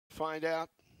find out.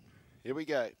 Here we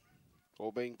go.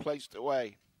 All being placed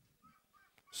away.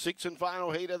 Sixth and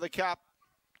final heat of the Cup.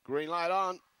 Green light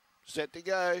on. Set to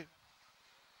go.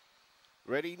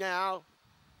 Ready now.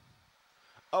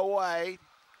 Away.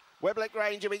 Weblet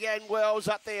Ranger began Wells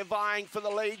up there vying for the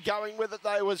lead. Going with it,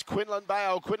 though, was Quinlan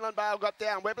Bale. Quinlan Bale got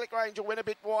down. Weblet Ranger went a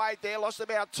bit wide there, lost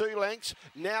about 2 lengths.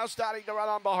 Now starting to run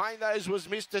on behind those was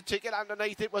Mr. Ticket.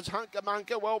 Underneath it was Hunker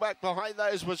Munker. Well back behind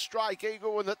those was Strike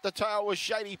Eagle, and at the tail was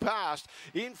Shady Past.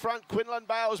 In front, Quinlan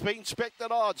Bale's been specced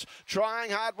at odds.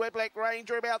 Trying hard, Weblet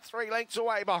Ranger about 3 lengths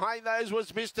away. Behind those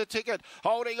was Mr. Ticket.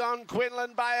 Holding on,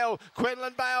 Quinlan Bale.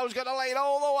 Quinlan Bale's going to lead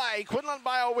all the way. Quinlan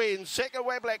Bale wins. Second,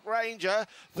 Weblet Ranger.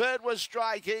 Third was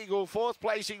Strike Eagle. Fourth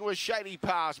placing was Shady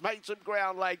Pass. Made some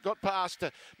ground late. Got past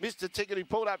Mr. Ticket, who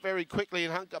pulled up very quickly,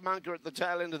 and Hunker Munker at the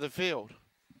tail end of the field.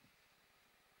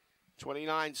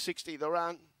 29.60 the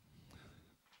run.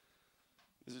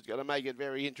 This is going to make it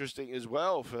very interesting as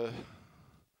well for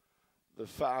the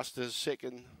fastest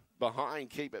second behind.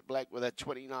 Keep It Black with a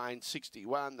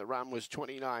 29.61. The run was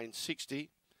 29.60.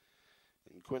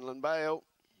 And Quinlan Bale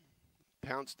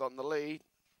pounced on the lead.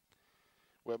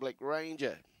 Weblet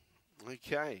Ranger.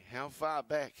 Okay, how far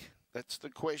back? That's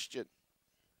the question.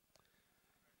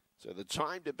 So the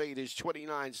time to beat is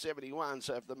 29.71.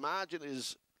 So if the margin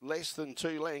is less than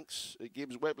 2 lengths, it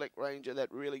gives Weblet Ranger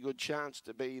that really good chance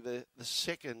to be the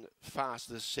second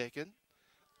fastest second.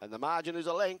 And the margin is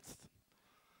a length.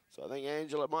 So I think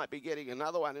Angela might be getting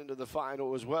another one into the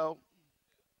final as well.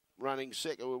 Running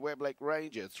second with Weblet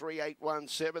Ranger.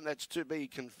 3.817, that's to be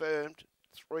confirmed.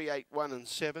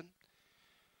 3.81.7.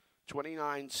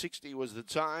 29.60 was the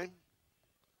time.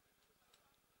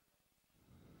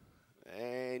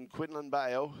 And Quinlan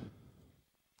Bale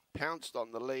pounced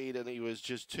on the lead, and he was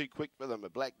just too quick for them. A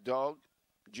Black Dog,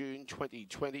 June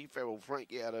 2020. Feral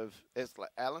Frankie out of Ethla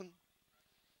Allen.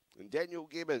 And Daniel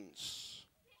Gibbons,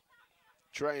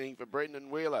 training for Brendan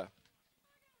Wheeler.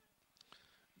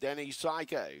 Danny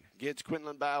Psycho gets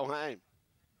Quinlan Bale home.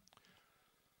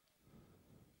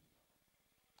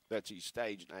 That's his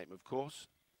stage name, of course.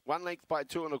 1 length by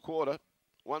 2 1/4.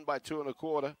 1 by 2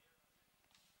 1/4.